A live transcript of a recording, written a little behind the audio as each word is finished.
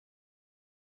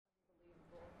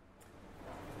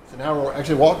So now we're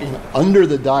actually walking under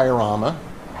the diorama,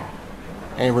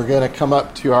 and we're going to come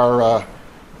up to our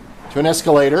to an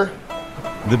escalator.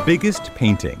 The biggest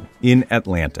painting in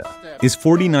Atlanta is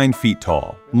 49 feet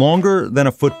tall, longer than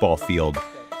a football field,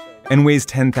 and weighs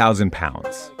 10,000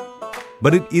 pounds.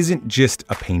 But it isn't just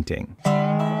a painting.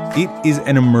 It is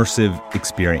an immersive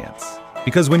experience.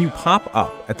 Because when you pop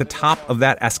up at the top of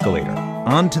that escalator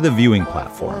onto the viewing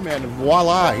platform, and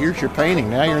voila, here's your painting.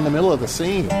 Now you're in the middle of the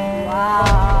scene.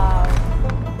 Wow.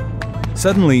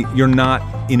 Suddenly, you're not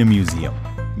in a museum.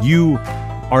 You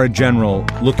are a general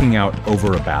looking out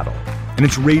over a battle. And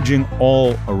it's raging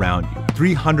all around you,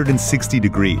 360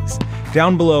 degrees.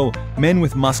 Down below, men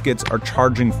with muskets are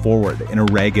charging forward in a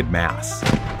ragged mass.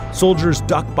 Soldiers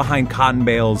duck behind cotton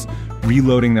bales,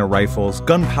 reloading their rifles.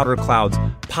 Gunpowder clouds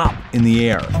pop in the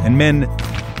air, and men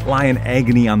lie in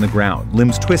agony on the ground,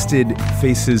 limbs twisted,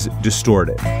 faces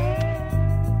distorted.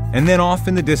 And then off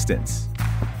in the distance,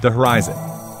 the horizon,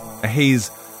 a haze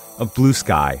of blue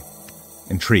sky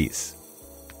and trees.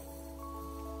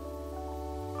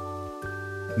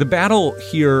 The battle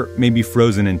here may be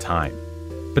frozen in time,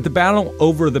 but the battle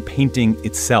over the painting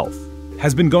itself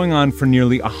has been going on for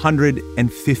nearly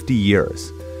 150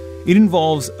 years. It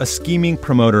involves a scheming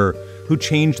promoter who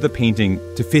changed the painting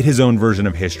to fit his own version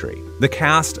of history. The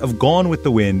cast of Gone with the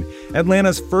Wind,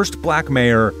 Atlanta's first black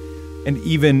mayor, and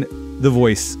even the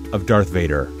voice of Darth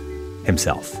Vader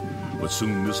himself. But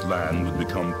soon this land would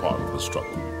become part of the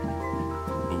struggle.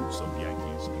 Boots of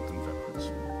Yankees and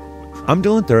Confederates. I'm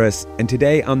Dylan Thuris, and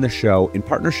today on the show, in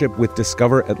partnership with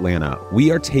Discover Atlanta,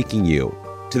 we are taking you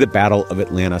to the Battle of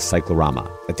Atlanta Cyclorama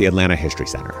at the Atlanta History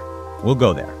Center. We'll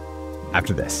go there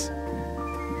after this.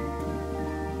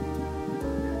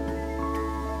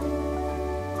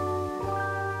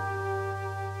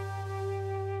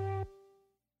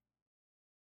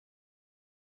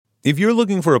 If you're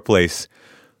looking for a place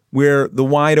where the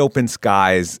wide open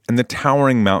skies and the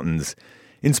towering mountains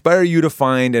inspire you to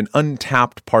find an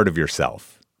untapped part of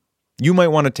yourself, you might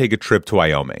want to take a trip to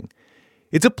Wyoming.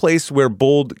 It's a place where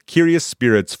bold, curious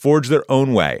spirits forge their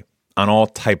own way on all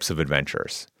types of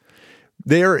adventures.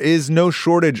 There is no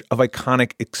shortage of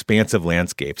iconic, expansive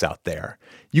landscapes out there.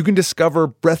 You can discover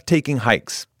breathtaking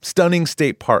hikes, stunning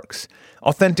state parks,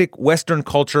 authentic Western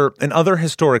culture, and other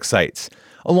historic sites,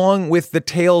 along with the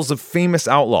tales of famous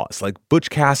outlaws like Butch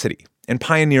Cassidy and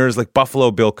pioneers like Buffalo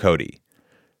Bill Cody.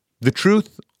 The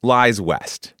truth lies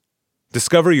west.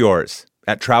 Discover yours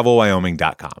at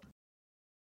travelwyoming.com.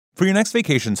 For your next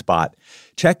vacation spot,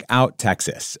 check out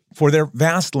Texas for their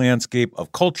vast landscape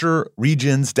of culture,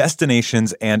 regions,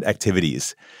 destinations, and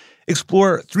activities.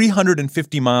 Explore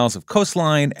 350 miles of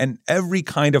coastline and every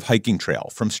kind of hiking trail,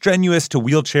 from strenuous to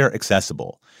wheelchair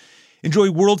accessible.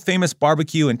 Enjoy world-famous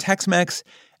barbecue and Tex-Mex,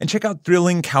 and check out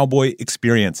thrilling cowboy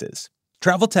experiences.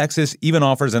 Travel Texas even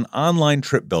offers an online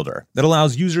trip builder that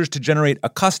allows users to generate a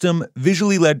custom,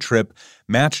 visually led trip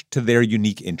matched to their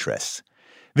unique interests.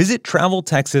 Visit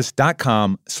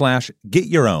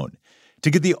traveltexas.com/getyourown to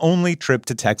get the only trip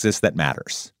to Texas that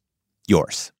matters.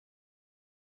 Yours.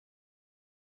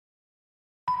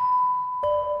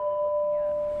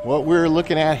 What we're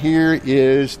looking at here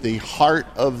is the heart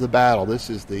of the battle. This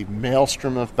is the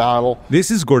maelstrom of battle. This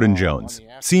is Gordon Jones,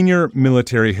 senior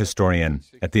military historian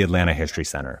at the Atlanta History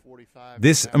Center.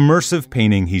 This immersive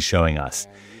painting he's showing us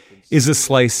is a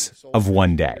slice of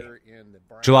one day,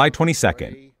 July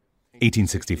 22nd,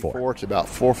 1864. It's about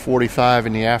 4:45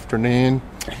 in the afternoon,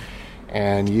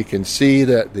 and you can see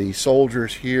that the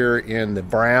soldiers here in the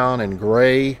brown and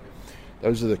gray,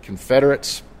 those are the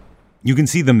Confederates. You can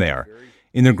see them there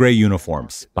in their gray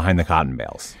uniforms behind the cotton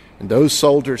bales. And those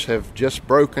soldiers have just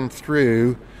broken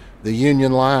through the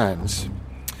Union lines.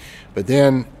 But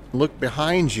then look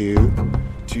behind you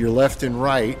to your left and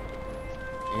right,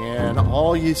 and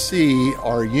all you see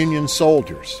are Union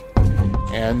soldiers.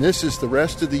 And this is the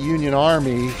rest of the Union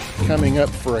Army coming up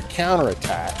for a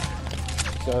counterattack.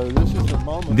 So this is the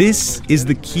moment. This is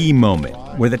the key moment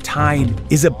where the tide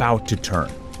is about to turn,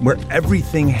 where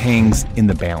everything hangs in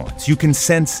the balance. You can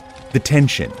sense the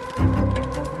tension.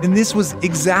 And this was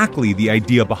exactly the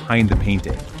idea behind the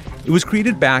painting. It was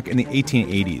created back in the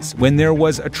 1880s when there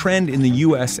was a trend in the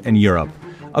US and Europe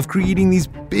of creating these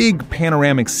big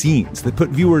panoramic scenes that put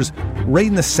viewers right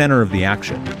in the center of the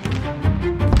action.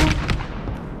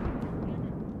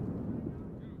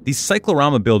 These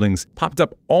cyclorama buildings popped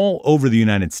up all over the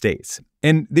United States,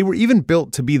 and they were even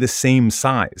built to be the same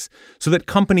size so that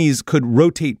companies could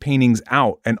rotate paintings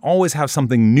out and always have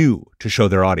something new to show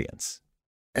their audience.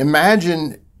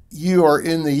 Imagine you are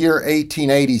in the year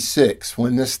 1886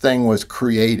 when this thing was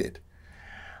created,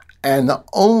 and the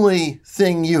only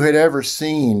thing you had ever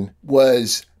seen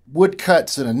was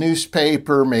woodcuts in a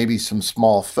newspaper, maybe some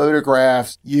small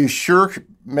photographs. You sure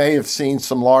may have seen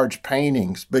some large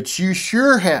paintings, but you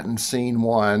sure hadn't seen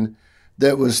one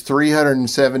that was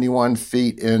 371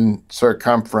 feet in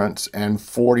circumference and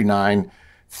 49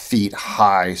 feet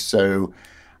high. So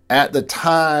at the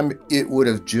time, it would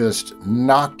have just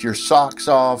knocked your socks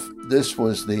off. This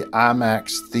was the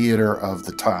IMAX theater of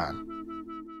the time.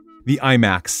 The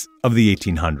IMAX of the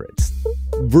 1800s.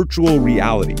 Virtual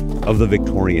reality of the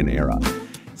Victorian era.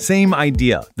 Same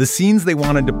idea. The scenes they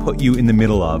wanted to put you in the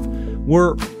middle of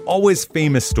were always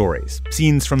famous stories,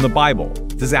 scenes from the Bible,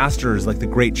 disasters like the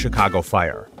Great Chicago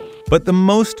Fire. But the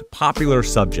most popular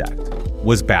subject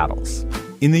was battles.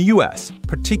 In the US,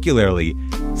 particularly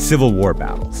Civil War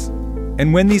battles.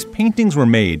 And when these paintings were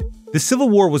made, the Civil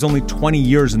War was only 20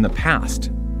 years in the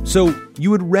past. So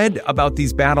you had read about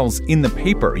these battles in the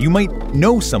paper. You might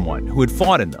know someone who had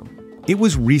fought in them. It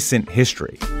was recent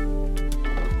history.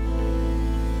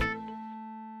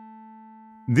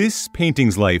 This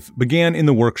painting's life began in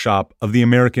the workshop of the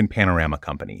American Panorama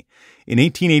Company in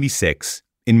 1886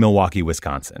 in Milwaukee,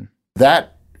 Wisconsin.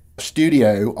 That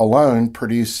studio alone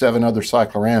produced 7 other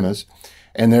cycloramas,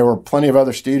 and there were plenty of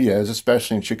other studios,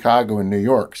 especially in Chicago and New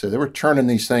York. So they were churning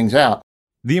these things out.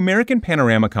 The American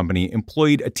Panorama Company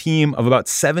employed a team of about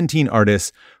 17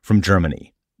 artists from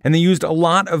Germany. And they used a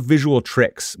lot of visual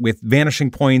tricks with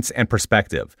vanishing points and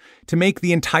perspective to make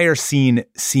the entire scene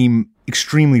seem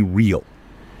extremely real.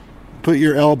 Put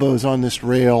your elbows on this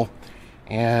rail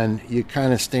and you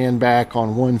kind of stand back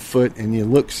on one foot and you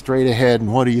look straight ahead,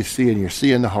 and what do you see? And you're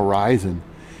seeing the horizon.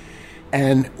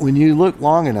 And when you look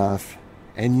long enough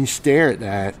and you stare at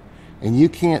that and you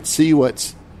can't see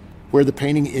where the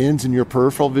painting ends in your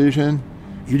peripheral vision,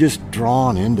 you're just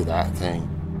drawn into that thing.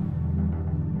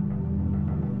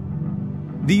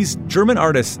 These German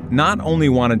artists not only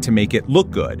wanted to make it look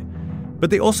good, but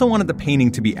they also wanted the painting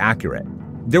to be accurate.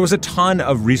 There was a ton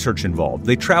of research involved.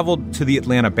 They traveled to the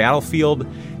Atlanta battlefield.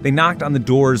 They knocked on the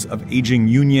doors of aging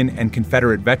Union and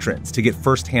Confederate veterans to get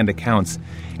firsthand accounts.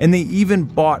 And they even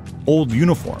bought old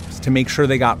uniforms to make sure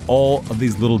they got all of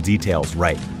these little details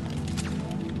right.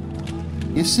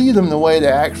 You see them the way they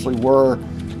actually were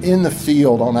in the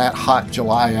field on that hot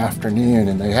July afternoon,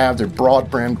 and they have their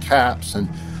broad-brimmed caps, and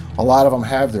a lot of them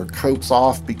have their coats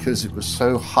off because it was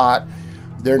so hot.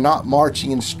 They're not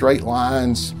marching in straight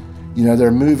lines.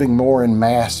 They're moving more in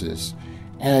masses.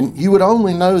 And you would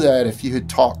only know that if you had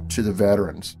talked to the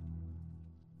veterans.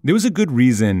 There was a good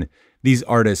reason these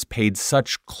artists paid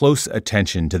such close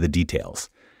attention to the details.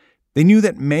 They knew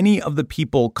that many of the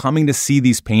people coming to see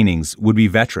these paintings would be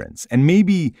veterans, and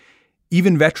maybe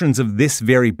even veterans of this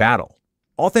very battle.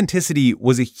 Authenticity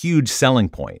was a huge selling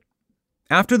point.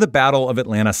 After the Battle of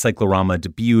Atlanta Cyclorama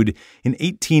debuted in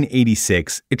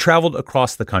 1886, it traveled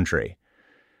across the country.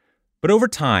 But over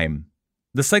time,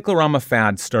 the cyclorama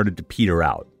fad started to peter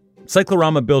out.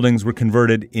 Cyclorama buildings were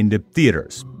converted into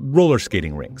theaters, roller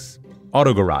skating rinks,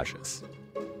 auto garages.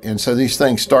 And so these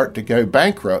things start to go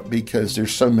bankrupt because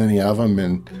there's so many of them,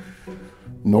 and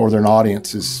northern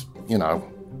audiences,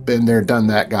 been there, done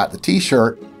that, got the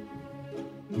t-shirt.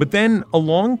 But then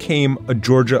along came a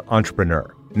Georgia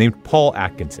entrepreneur named Paul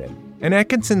Atkinson. And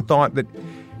Atkinson thought that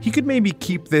he could maybe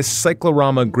keep this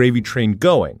cyclorama gravy train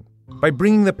going by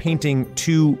bringing the painting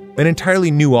to an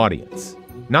entirely new audience,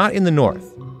 not in the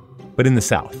North, but in the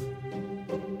South.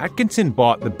 Atkinson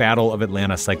bought the Battle of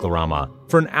Atlanta cyclorama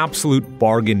for an absolute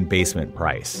bargain basement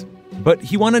price, but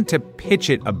he wanted to pitch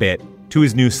it a bit to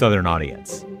his new Southern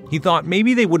audience. He thought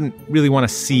maybe they wouldn't really want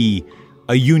to see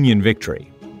a Union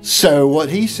victory. So what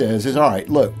he says is, all right,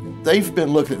 look, they've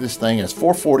been looking at this thing as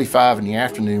 4:45 in the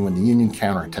afternoon when the Union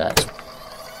counterattacks.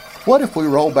 What if we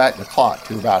roll back the clock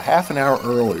to about half an hour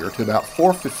earlier, to about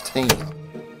 4:15,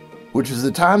 which is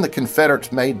the time the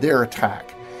Confederates made their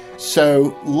attack?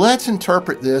 So let's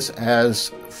interpret this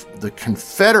as the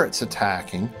Confederates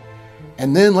attacking,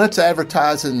 and then let's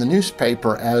advertise it in the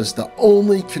newspaper as the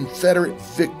only Confederate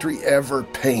victory ever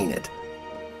painted.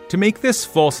 To make this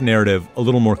false narrative a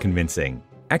little more convincing,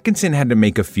 Atkinson had to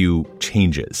make a few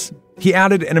changes. He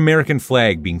added an American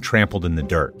flag being trampled in the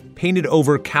dirt, painted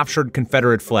over captured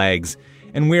Confederate flags,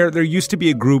 and where there used to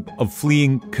be a group of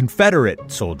fleeing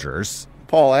Confederate soldiers,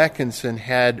 Paul Atkinson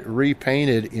had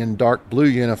repainted in dark blue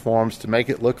uniforms to make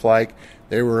it look like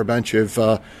they were a bunch of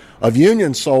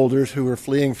Union soldiers who were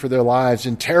fleeing for their lives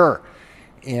in terror.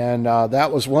 And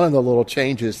that was one of the little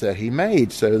changes that he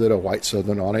made so that a white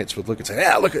Southern audience would look and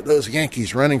say, look at those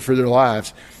Yankees running for their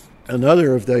lives.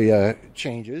 Another of the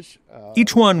changes.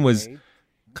 Each one was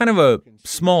kind of a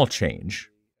small change,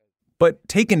 but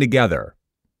taken together,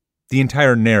 the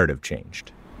entire narrative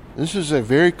changed. This is a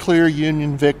very clear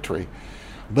Union victory.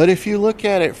 But if you look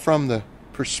at it from the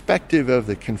perspective of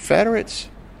the Confederates,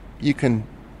 you can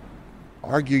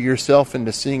argue yourself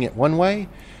into seeing it one way.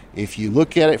 If you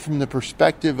look at it from the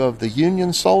perspective of the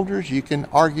Union soldiers, you can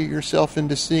argue yourself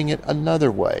into seeing it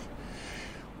another way.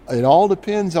 It all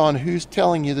depends on who's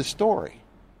telling you the story.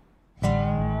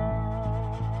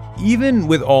 Even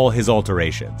with all his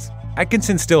alterations,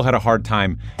 Atkinson still had a hard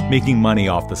time making money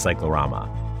off the Cyclorama.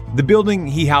 The building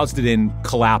he housed it in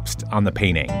collapsed on the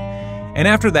painting. And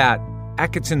after that,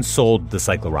 Atkinson sold the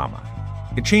Cyclorama.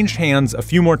 It changed hands a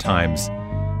few more times,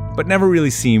 but never really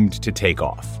seemed to take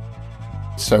off.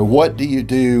 So what do you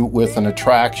do with an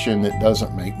attraction that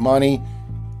doesn't make money?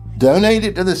 Donate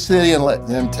it to the city and let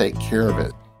them take care of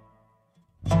it.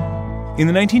 In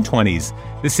the 1920s,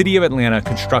 the city of Atlanta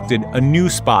constructed a new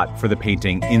spot for the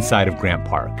painting inside of Grant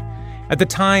Park. At the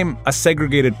time, a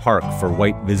segregated park for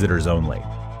white visitors only.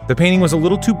 The painting was a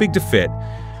little too big to fit,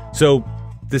 so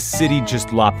the city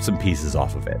just lopped some pieces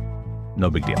off of it. No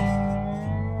big deal.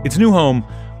 Its new home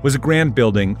was a grand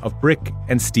building of brick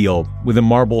and steel with a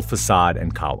marble facade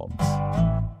and columns.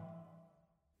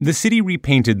 The city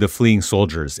repainted the fleeing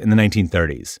soldiers in the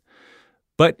 1930s.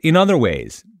 But in other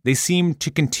ways, they seemed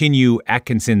to continue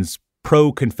Atkinson's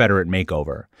pro-Confederate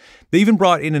makeover. They even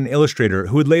brought in an illustrator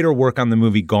who would later work on the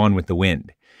movie Gone with the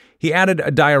Wind. He added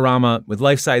a diorama with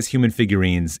life-size human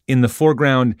figurines in the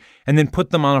foreground and then put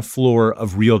them on a floor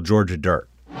of real Georgia dirt.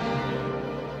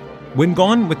 When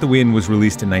Gone with the Wind was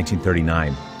released in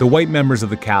 1939, the white members of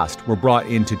the cast were brought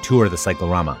in to tour the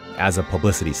Cyclorama as a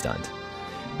publicity stunt.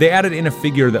 They added in a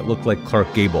figure that looked like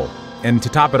Clark Gable, and to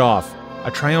top it off,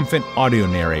 a triumphant audio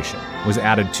narration was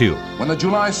added too. When the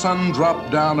July sun dropped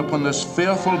down upon this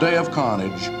fearful day of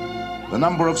carnage, the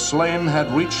number of slain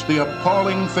had reached the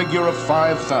appalling figure of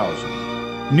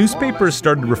 5,000. Newspapers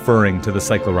started referring to the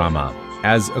Cyclorama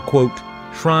as a, quote,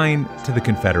 shrine to the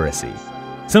Confederacy.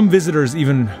 Some visitors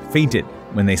even fainted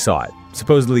when they saw it,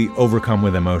 supposedly overcome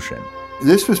with emotion.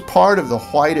 This was part of the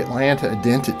white Atlanta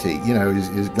identity,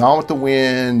 is Gone with the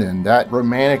Wind and that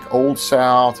romantic Old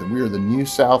South, and we are the new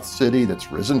South City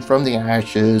that's risen from the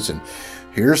ashes, and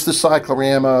here's the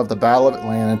Cyclorama of the Battle of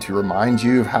Atlanta to remind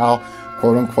you of how,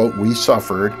 quote unquote, we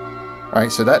suffered. All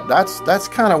right, so that's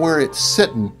kind of where it's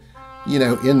sitting,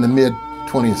 in the mid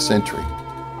 20th century.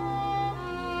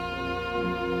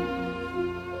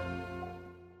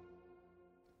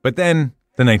 But then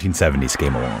the 1970s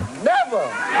came along.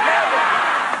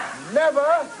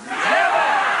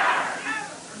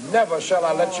 Never shall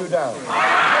I let you down.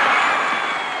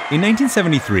 In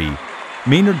 1973,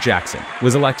 Maynard Jackson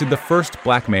was elected the first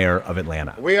black mayor of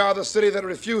Atlanta. We are the city that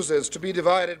refuses to be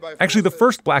divided by... Actually, the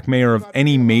first black mayor of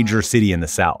any major city in the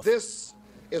South. This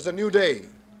is a new day.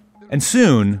 And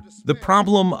soon, the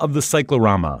problem of the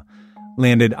Cyclorama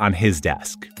landed on his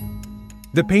desk.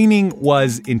 The painting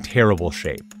was in terrible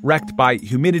shape, wrecked by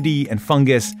humidity and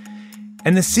fungus,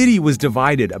 and the city was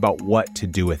divided about what to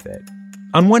do with it.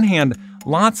 On one hand,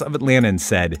 lots of Atlantans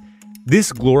said,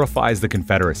 this glorifies the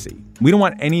Confederacy. We don't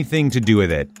want anything to do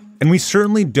with it, and we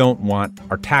certainly don't want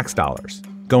our tax dollars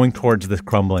going towards this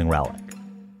crumbling relic.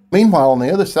 Meanwhile, on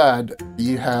the other side,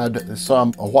 you had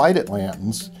some white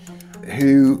Atlantans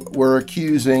who were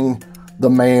accusing the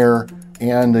mayor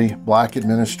and the black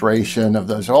administration of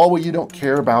those, you don't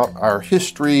care about our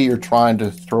history, you're trying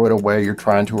to throw it away, you're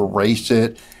trying to erase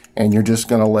it, and you're just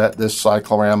going to let this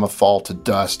Cyclorama fall to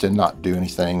dust and not do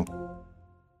anything.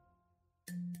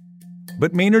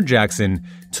 But Maynard Jackson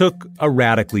took a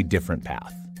radically different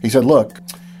path. He said, look,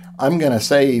 I'm going to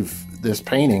save this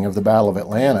painting of the Battle of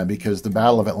Atlanta because the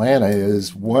Battle of Atlanta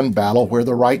is one battle where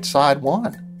the right side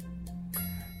won.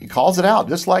 He calls it out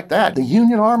just like that. The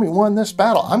Union Army won this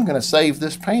battle. I'm going to save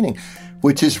this painting,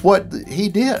 which is what he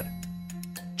did.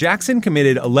 Jackson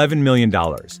committed $11 million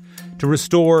to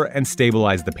restore and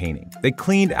stabilize the painting. They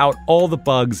cleaned out all the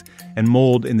bugs and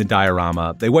mold in the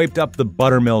diorama. They wiped up the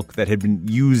buttermilk that had been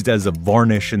used as a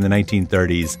varnish in the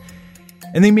 1930s.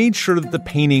 And they made sure that the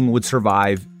painting would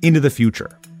survive into the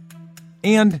future.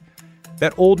 And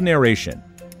that old narration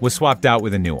was swapped out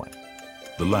with a new one.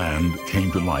 The land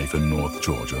came to life in North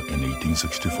Georgia in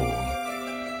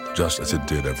 1864, just as it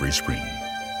did every spring.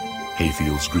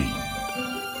 Hayfields greened.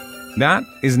 That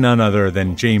is none other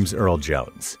than James Earl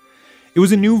Jones. It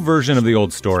was a new version of the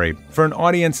old story for an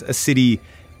audience, a city,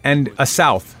 and a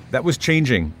South that was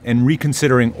changing and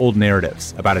reconsidering old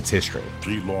narratives about its history.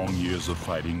 3 long years of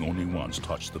fighting only once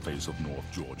touched the face of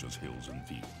North Georgia's hills and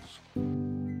fields.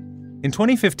 In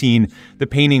 2015, the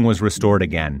painting was restored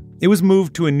again. It was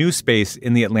moved to a new space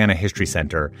in the Atlanta History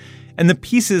Center, and the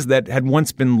pieces that had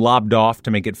once been lobbed off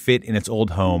to make it fit in its old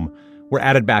home were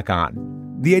added back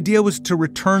on. The idea was to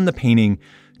return the painting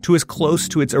to as close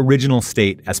to its original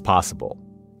state as possible.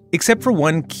 Except for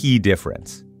one key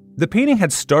difference. The painting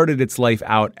had started its life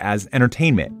out as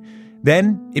entertainment.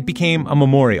 Then it became a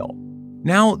memorial.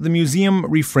 Now the museum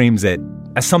reframes it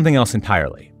as something else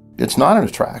entirely. It's not an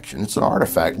attraction, it's an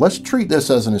artifact. Let's treat this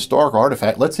as an historical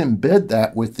artifact. Let's embed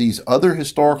that with these other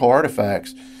historical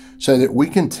artifacts so that we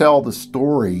can tell the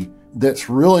story that's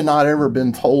really not ever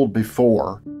been told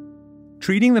before.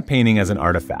 Treating the painting as an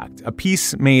artifact, a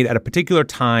piece made at a particular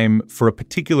time for a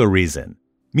particular reason,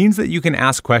 means that you can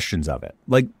ask questions of it.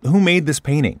 Like, who made this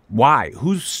painting? Why?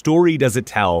 Whose story does it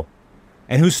tell?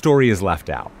 And whose story is left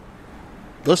out?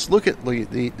 Let's look at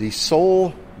the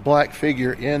sole black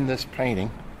figure in this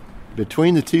painting.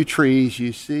 Between the two trees,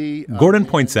 you see... Gordon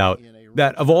points out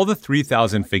that of all the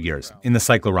 3,000 figures in the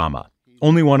Cyclorama,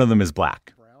 only one of them is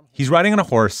black. He's riding on a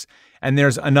horse, and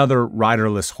there's another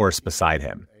riderless horse beside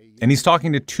him. And he's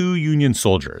talking to two Union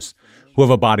soldiers who have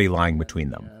a body lying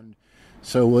between them.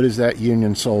 So what is that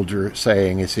Union soldier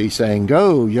saying? Is he saying,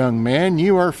 "Go, young man,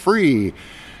 you are free,"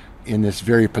 in this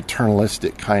very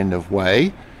paternalistic kind of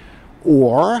way?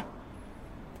 Or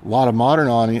a lot of modern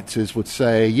audiences would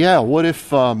say, yeah, what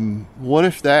if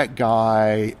that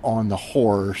guy on the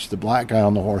horse, the black guy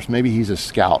on the horse, maybe he's a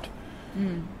scout.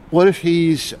 What if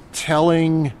he's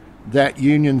telling that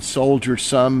Union soldier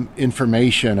some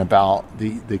information about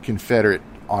the Confederate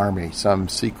Army, some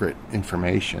secret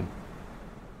information?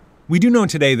 We do know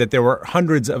today that there were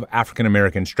hundreds of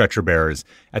African-American stretcher bearers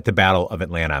at the Battle of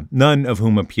Atlanta, none of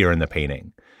whom appear in the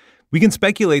painting. We can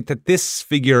speculate that this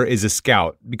figure is a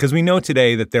scout because we know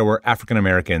today that there were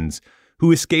African-Americans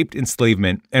who escaped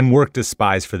enslavement and worked as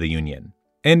spies for the Union.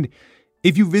 And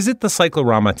if you visit the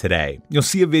Cyclorama today, you'll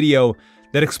see a video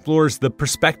that explores the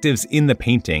perspectives in the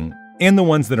painting and the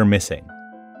ones that are missing.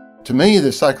 To me,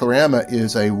 the Cyclorama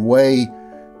is a way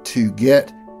to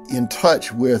get in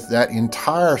touch with that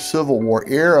entire Civil War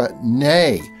era,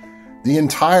 nay, the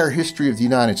entire history of the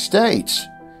United States.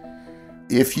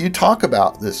 If you talk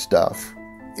about this stuff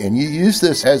and you use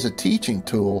this as a teaching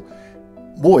tool,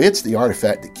 boy, it's the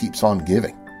artifact that keeps on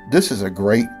giving. This is a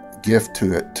great gift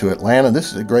to Atlanta.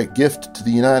 This is a great gift to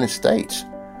the United States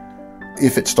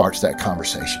if it starts that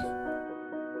conversation.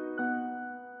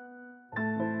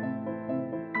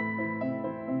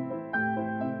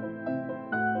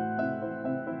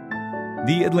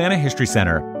 The Atlanta History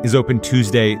Center is open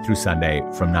Tuesday through Sunday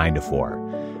from 9 to 4.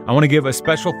 I want to give a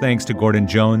special thanks to Gordon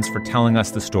Jones for telling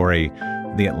us the story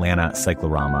of the Atlanta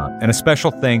Cyclorama, and a special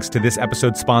thanks to this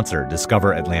episode's sponsor,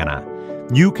 Discover Atlanta.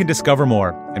 You can discover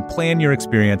more and plan your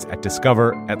experience at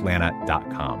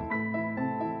discoveratlanta.com.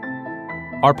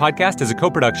 Our podcast is a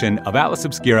co-production of Atlas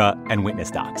Obscura and Witness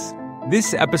Docs.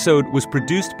 This episode was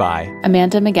produced by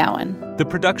Amanda McGowan. The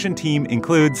production team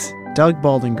includes Doug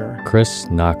Baldinger, Chris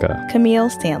Naka, Camille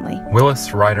Stanley,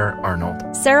 Willis Ryder Arnold,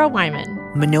 Sarah Wyman,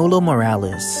 Manolo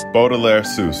Morales, Baudelaire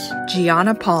Seuss,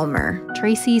 Gianna Palmer,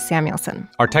 Tracy Samuelson.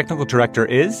 Our technical director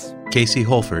is Casey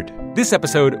Holford. This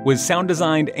episode was sound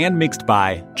designed and mixed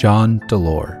by John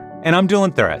Delore. And I'm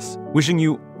Dylan Thuras, wishing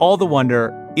you all the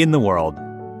wonder in the world.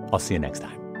 I'll see you next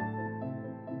time.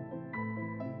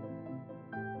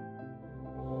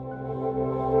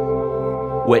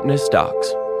 Witness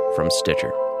Docs from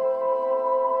Stitcher.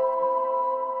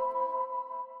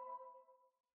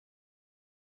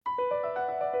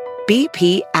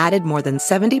 BP added more than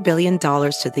 $70 billion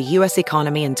to the U.S.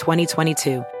 economy in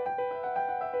 2022.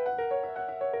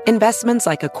 Investments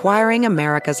like acquiring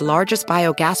America's largest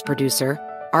biogas producer,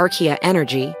 Archaea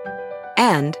Energy,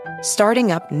 and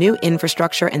starting up new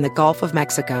infrastructure in the Gulf of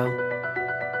Mexico.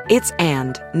 It's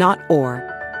and, not or.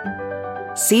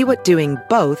 See what doing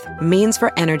both means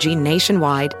for energy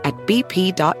nationwide at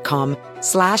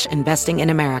bp.com/investing in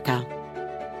America.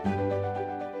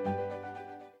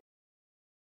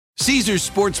 Caesars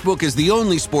Sportsbook is the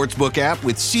only sportsbook app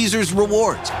with Caesars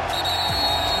Rewards.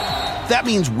 That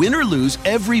means win or lose,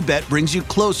 every bet brings you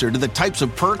closer to the types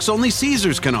of perks only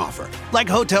Caesars can offer. Like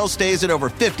hotel stays at over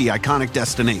 50 iconic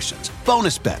destinations,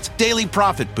 bonus bets, daily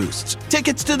profit boosts,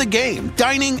 tickets to the game,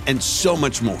 dining, and so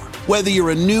much more. Whether you're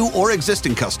a new or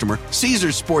existing customer,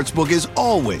 Caesars Sportsbook is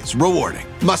always rewarding.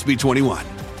 Must be 21.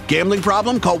 Gambling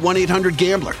problem? Call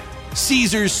 1-800-GAMBLER.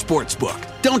 Caesars Sportsbook.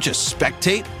 Don't just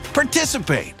spectate,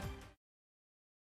 participate.